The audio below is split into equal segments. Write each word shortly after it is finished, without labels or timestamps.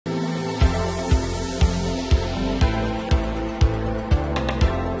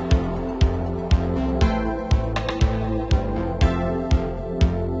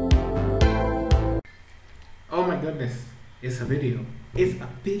goodness, it's a video. It's a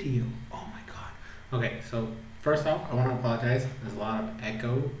video. Oh my god. Okay, so first off, I want to apologize. There's a lot of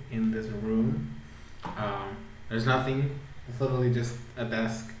echo in this room. There's nothing. It's literally just a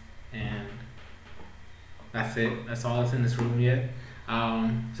desk, and that's it. That's all that's in this room yet.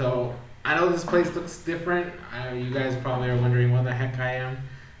 So I know this place looks different. You guys probably are wondering what the heck I am.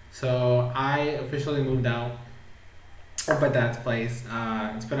 So I officially moved out of my dad's place.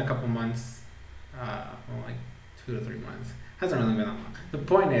 It's been a couple months, well, like 2 to 3 months. Hasn't really been that long. The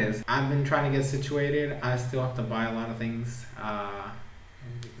point is, I've been trying to get situated. I still have to buy a lot of things.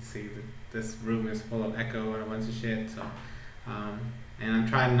 You can see that this room is full of echo and a bunch of shit. So, and I'm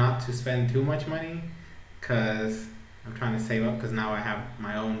trying not to spend too much money because I'm trying to save up, because now I have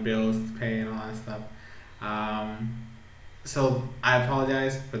my own bills to pay and all that stuff. So I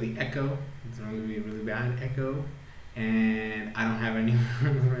apologize for the echo. It's going to be a really bad echo, and I don't have any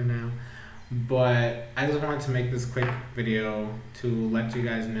right now. But I just wanted to make this quick video to let you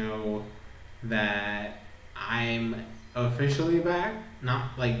guys know that I'm officially back.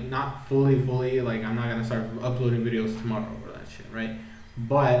 Not fully, like I'm not gonna start uploading videos tomorrow or that shit, right?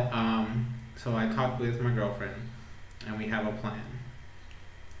 But so I talked with my girlfriend and we have a plan.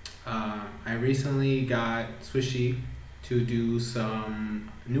 I recently got Swishy to do some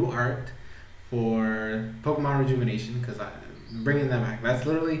new art for Pokemon Rejuvenation, because I'm bringing them back. That's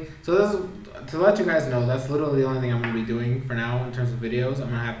literally, so this is, to let you guys know, that's literally the only thing I'm going to be doing for now in terms of videos. I'm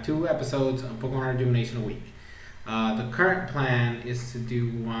going to have 2 episodes of Pokemon Rejuvenation a week. The current plan is to do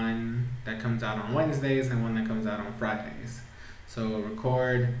one that comes out on Wednesdays and one that comes out on Fridays. So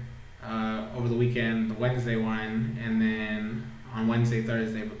record over the weekend the Wednesday one, and then on Wednesday,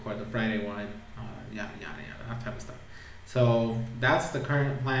 Thursday record the Friday one, yada yada yada, that type of stuff. So that's the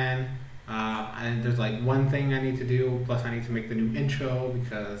current plan. And there's like one thing I need to do, plus I need to make the new intro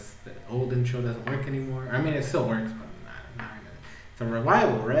because the old intro doesn't work anymore. I mean, it still works, but not it's a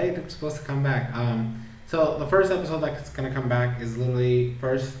revival, right? It's supposed to come back. So the first episode that's gonna come back is literally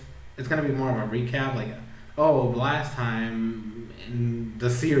it's gonna be more of a recap, like, oh, last time in the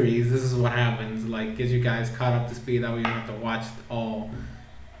series, this is what happens. Like, get you guys caught up to speed. That way you don't have to watch all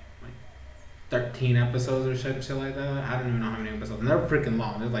 13 episodes or shit like that. I don't even know how many episodes. And they're freaking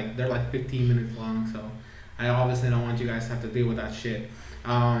long. They're like 15 minutes long. So I obviously don't want you guys to have to deal with that shit.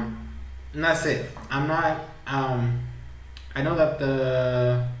 And that's it. I'm not. I know that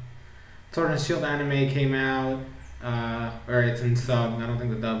the Sword and Shield anime came out, or it's in sub. I don't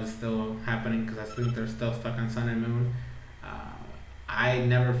think the dub is still happening because I think they're still stuck on Sun and Moon. I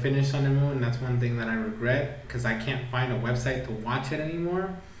never finished Sun and Moon, and that's one thing that I regret because I can't find a website to watch it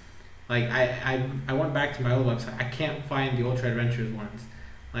anymore. Like I went back to my old website. I can't find the Ultra Adventures ones.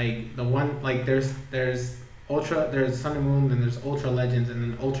 Like the one, like there's Sun and Moon, then there's Ultra Legends, and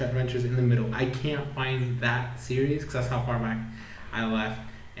then Ultra Adventures in the middle. I can't find that series because that's how far back I left,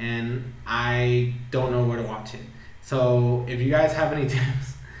 and I don't know where to watch it. So if you guys have any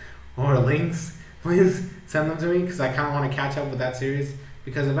tips or links, please send them to me, because I kind of want to catch up with that series.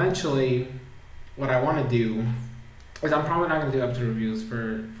 Because eventually, what I want to do is, I'm probably not going to do episode reviews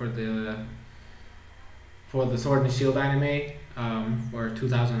for the Sword and Shield anime, or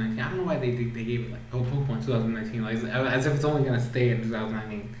 2019. I don't know why they gave it like, oh, Pokemon 2019, like as if it's only going to stay in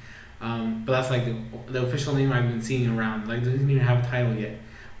 2019. But that's like the official name I've been seeing around. Like, it doesn't even have a title yet.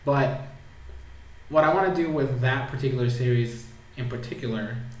 But what I want to do with that particular series in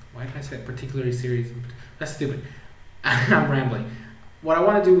particular, why did I say particular series? That's stupid. I'm rambling. What I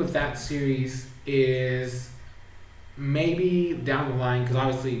want to do with that series is maybe down the line, because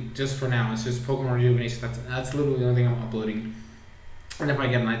obviously just for now it's just Pokemon Rejuvenation. That's literally the only thing I'm uploading. And if I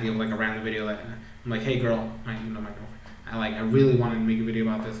get an idea of like a random video, like I'm like, hey girl, you know my girlfriend, I really wanted to make a video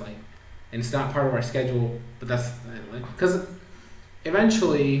about this, like, and it's not part of our schedule, but that's because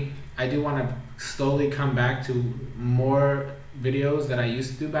eventually I do want to slowly come back to more videos that I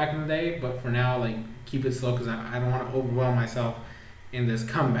used to do back in the day, but for now, like, keep it slow because I don't want to overwhelm myself in this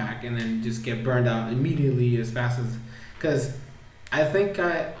comeback and then just get burned out immediately as fast as, because I think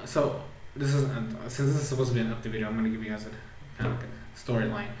so this is, since this is supposed to be an update video, I'm going to give you guys a kind of a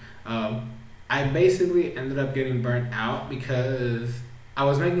storyline. I basically ended up getting burnt out because I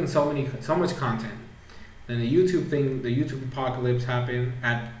was making so much content. Then the YouTube apocalypse happened,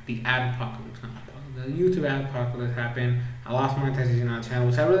 the YouTube ad apocalypse happened. I lost monetization on the channel,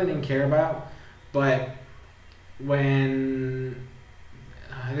 which I really didn't care about. But when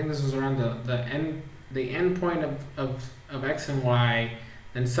I think this was around the end point of X and Y,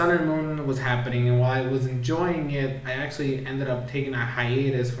 then Sun and Moon was happening, and while I was enjoying it, I actually ended up taking a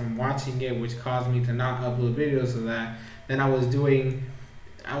hiatus from watching it, which caused me to not upload videos of that. Then I was doing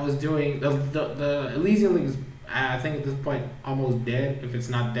the Elysian League I think at this point almost dead, if it's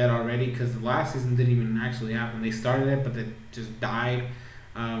not dead already, because the last season didn't even actually happen. They started it, but it just died.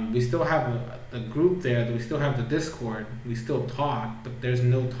 We still have the group there. We still have the Discord. We still talk, but there's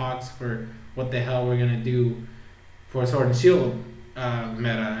no talks for what the hell we're gonna do for Sword and Shield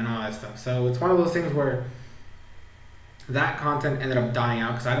meta and all that stuff. So it's one of those things where that content ended up dying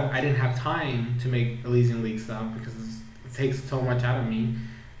out because I didn't have time to make Elysian League stuff because it takes so much out of me,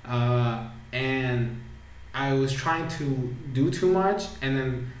 and I was trying to do too much, and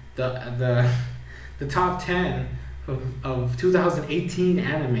then the top 10 of 2018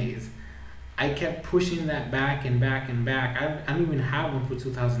 animes, I kept pushing that back and back and back. I don't even have one for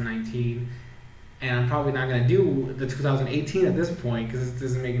 2019, and I'm probably not gonna do the 2018 at this point because it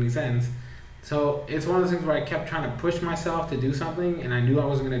doesn't make any sense. So it's one of those things where I kept trying to push myself to do something, and I knew I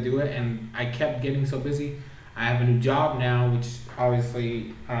wasn't gonna do it, and I kept getting so busy. I have a new job now, which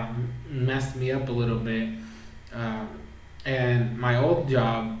obviously messed me up a little bit. And my old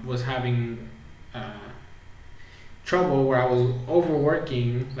job was having trouble where I was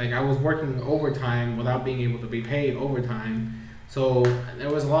overworking, like I was working overtime without being able to be paid overtime. So there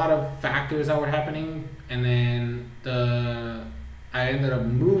was a lot of factors that were happening, and then I ended up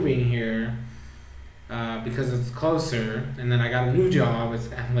moving here because it's closer, and then I got a new job. It's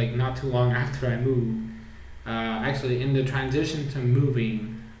like not too long after I moved. Actually, in the transition to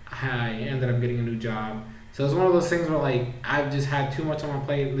moving, I ended up getting a new job. So it's one of those things where like I've just had too much on my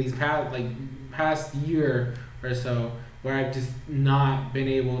plate these past year or so, where I've just not been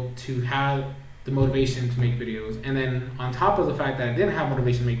able to have the motivation to make videos. And then on top of the fact that I didn't have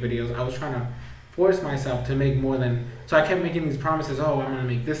motivation to make videos, I was trying to force myself to make more than. So I kept making these promises. Oh, I'm gonna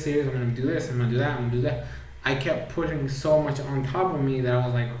make this series. I'm gonna do this. I'm gonna do that. I'm gonna do that. I kept putting so much on top of me that I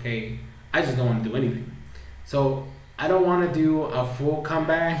was like, okay, I just don't want to do anything. So I don't want to do a full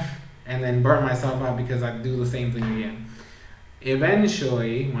comeback and then burn myself out because I do the same thing again.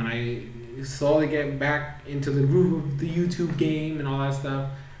 Eventually, when I slowly get back into the groove of the YouTube game and all that stuff,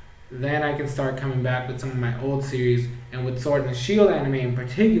 then I can start coming back with some of my old series. And with Sword and Shield anime in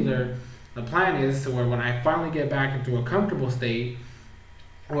particular, the plan is to where when I finally get back into a comfortable state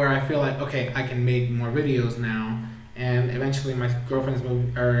where I feel like, okay, I can make more videos now, and eventually my girlfriend's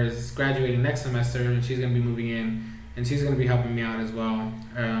is graduating next semester, and she's going to be moving in, and she's going to be helping me out as well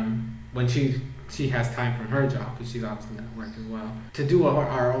when she has time from her job, because she's obviously going to work as well, to do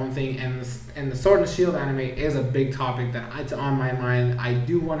our own thing. And the Sword and Shield anime is a big topic that it's on my mind. I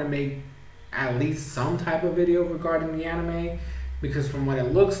do want to make at least some type of video regarding the anime, because from what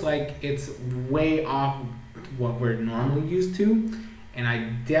it looks like, it's way off what we're normally used to, and I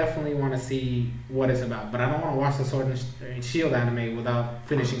definitely want to see what it's about. But I don't want to watch the Sword and Shield anime without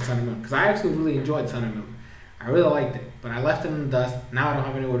finishing Sun and Moon, because I actually really enjoyed Sun and Moon. I really liked it, but I left it in the dust. Now I don't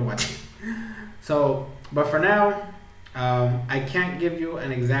have anywhere to watch it. So, but for now, I can't give you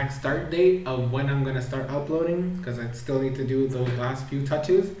an exact start date of when I'm going to start uploading, because I still need to do those last few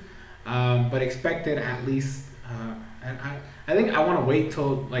touches. But expect it at least, I think I want to wait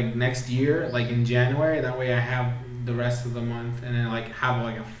till like next year, like in January. That way I have the rest of the month, and then like have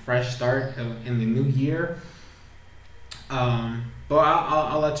like a fresh start in the new year. But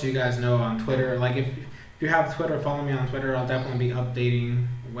I'll let you guys know on Twitter. Like if you have Twitter, follow me on Twitter. I'll definitely be updating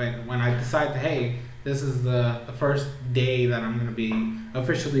when I decide to, hey, this is the first day that I'm gonna be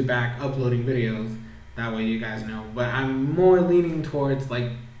officially back uploading videos. That way you guys know. But I'm more leaning towards like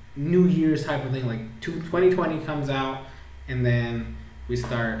New Year's type of thing. Like 2020 comes out, and then we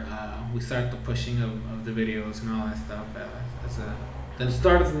start the pushing of the videos and all that stuff. The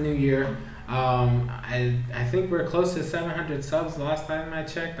start of the new year. I think we're close to 700 subs last time I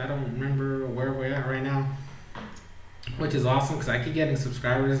checked. I don't remember where we're at right now, which is awesome because I keep getting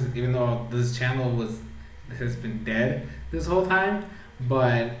subscribers even though this channel has been dead this whole time.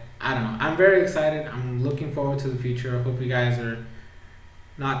 But I don't know. I'm very excited. I'm looking forward to the future. I hope you guys are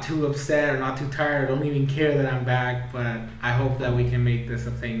not too upset or not too tired, or don't even care that I'm back. But I hope that we can make this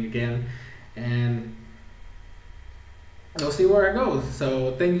a thing again, and we'll see where it goes.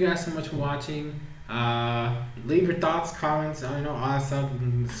 So thank you guys so much for watching. Leave your thoughts, comments, all that stuff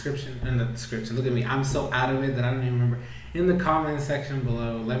in the description. Look at me, I'm so out of it that I don't even remember. In the comment section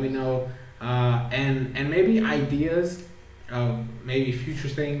below, let me know, and maybe ideas of maybe future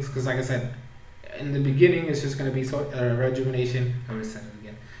things, because like I said, in the beginning it's just going to be rejuvenation. I already said it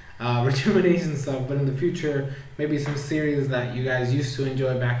again. Rejuvenation stuff, but in the future maybe some series that you guys used to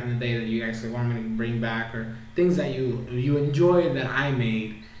enjoy back in the day that you actually want me to bring back, or things that you enjoyed that I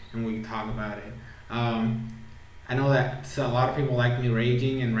made, and we can talk about it. I know that a lot of people like me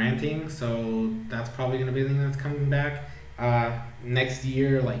raging and ranting, so that's probably going to be the thing that's coming back. next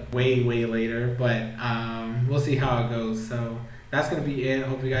year, like way later. But we'll see how it goes. So that's gonna be it.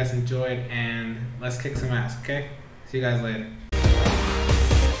 Hope you guys enjoyed, and let's kick some ass. Okay, see you guys later.